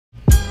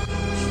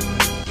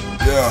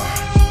Yeah.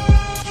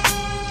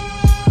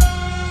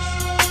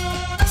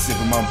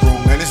 Sipping my brew,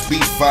 man. This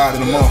beat fire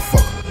than a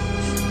motherfucker.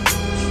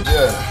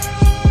 Yeah.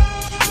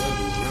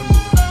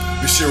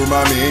 This shit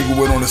remind me of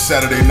Inglewood on a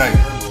Saturday night.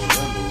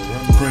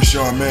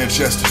 Crenshaw in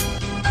Manchester.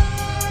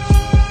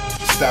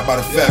 Stop by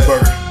the Fat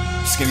Burger,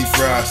 skinny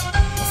fries.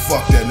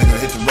 Fuck that nigga,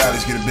 hit the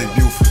rallies, get a big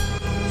beautiful.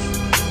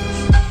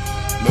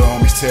 Little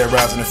homies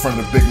terrorizing in front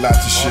of the big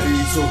lots of shit.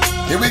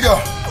 Here we go.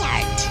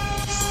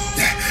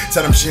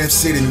 Tell them champs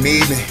say they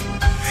made me.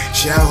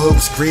 Childhood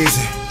was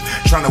crazy.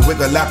 Trying to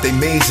wiggle out they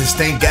mazes.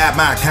 Thank God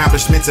my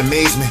accomplishments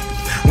amaze me.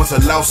 Once a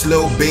lost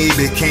little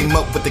baby came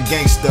up with the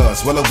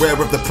gangsters, well aware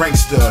of the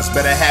pranksters.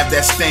 Better have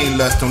that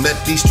stainless, don't let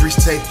these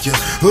streets take you.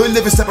 Hood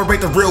living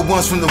separate the real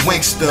ones from the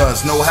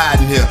wanksters. No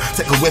hiding here,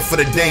 take a whiff for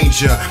the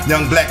danger.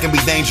 Young black can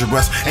be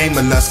dangerous,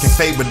 aimless, can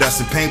favor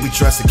us. And pain we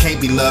trust, it can't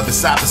be love,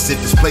 it's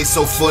opposite. This place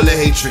so full of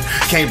hatred,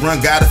 can't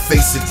run, gotta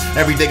face it.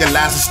 Every day got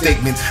lies and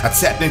statements, I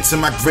tapped into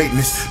my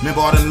greatness.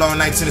 Remember all the long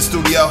nights in the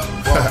studio?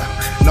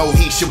 No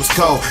heat, shit was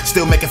cold,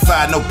 still making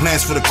fire, no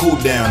plans for the cool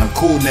down. I'm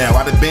cool now,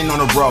 I done been on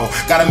the road,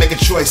 gotta make a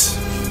choice.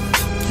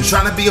 You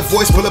trying to be a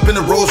voice, pull up in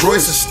the Rolls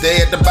Royce and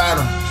stay at the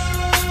bottom.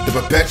 The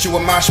perpetual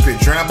mosh pit,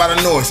 drowned by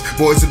the noise.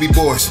 Boys will be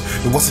boys.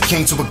 There was a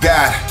king to a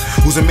god,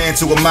 who's a man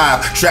to a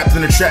mob. Trapped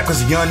in a trap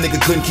cause a young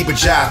nigga couldn't keep a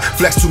job.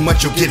 Flex too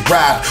much, you'll get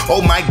robbed.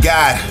 Oh my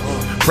God,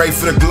 pray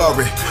for the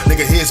glory.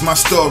 Nigga, here's my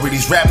story.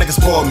 These rap niggas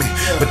bore me,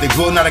 but they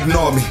will not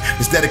ignore me.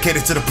 It's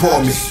dedicated to the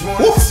poor me.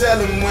 Tell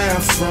them where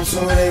I'm from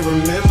so they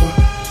remember.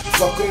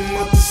 Fuck them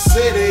up to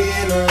say they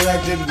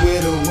interacted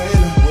with a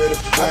winner.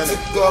 I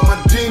took all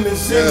my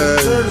demons and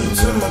turned them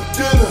to my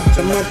dinner.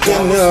 To my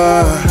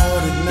dinner.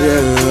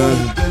 Nigga.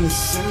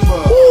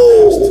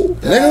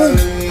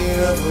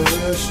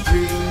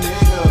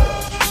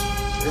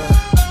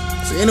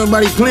 So ain't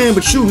nobody playing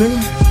but you, nigga.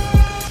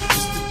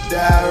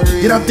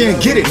 Get out there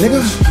and get it,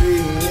 nigga.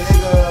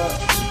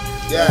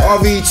 Yeah.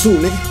 RV2,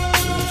 nigga.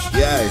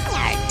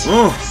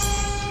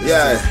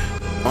 Yeah.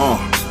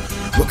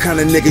 What kind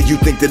of nigga you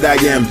think that I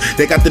am?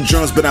 They got the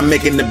drums, but I'm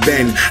making the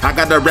bend. I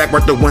got the rack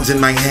worth the ones in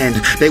my hand.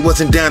 They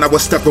wasn't down, I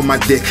was stuck with my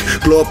dick.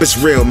 Glow up is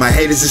real, my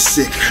haters is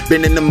sick.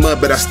 Been in the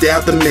mud, but I stay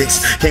out the mix.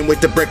 Can't wait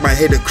to break my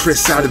hater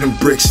Chris out of them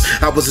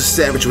bricks. I was a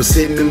savage, was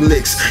hitting them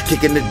licks,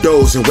 kicking the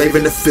doors and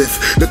waving the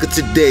fifth. Look at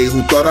today,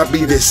 who thought I'd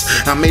be this?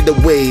 I made the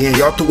way and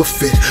y'all threw a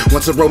fit.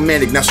 Once a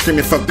romantic, now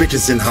screaming fuck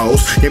bitches and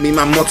hoes. Give me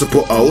my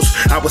multiple O's.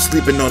 I was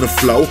sleeping on the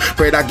floor,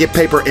 prayed I get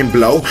paper and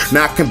blow.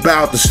 Now I can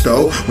bow out the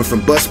stove. Went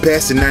from bus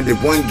pass to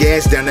 91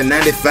 gas down to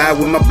 95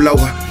 with my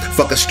blower.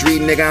 Fuck a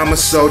street nigga, I'm a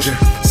soldier.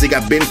 See, I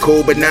been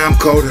cold, but now I'm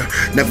colder.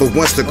 Never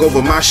once look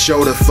over my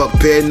shoulder. Fuck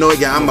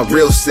paranoia, I'm a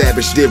real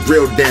savage. Did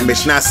real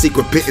damage, not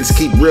secret pittance.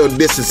 Keep real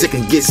distance, it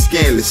can get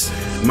scandalous.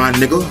 My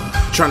nigga,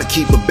 trying to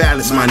keep a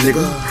balance, my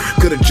nigga.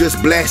 Could've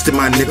just blasted,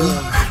 my nigga.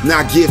 Now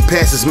I give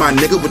passes, my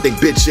nigga, with they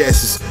bitch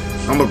asses.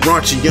 I'm a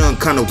raunchy, young,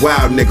 kinda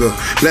wild nigga.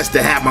 Blessed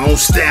to have my own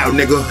style,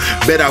 nigga.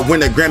 Bet I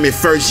win a Grammy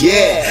first,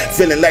 yeah.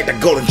 Feeling like the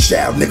golden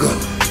child, nigga.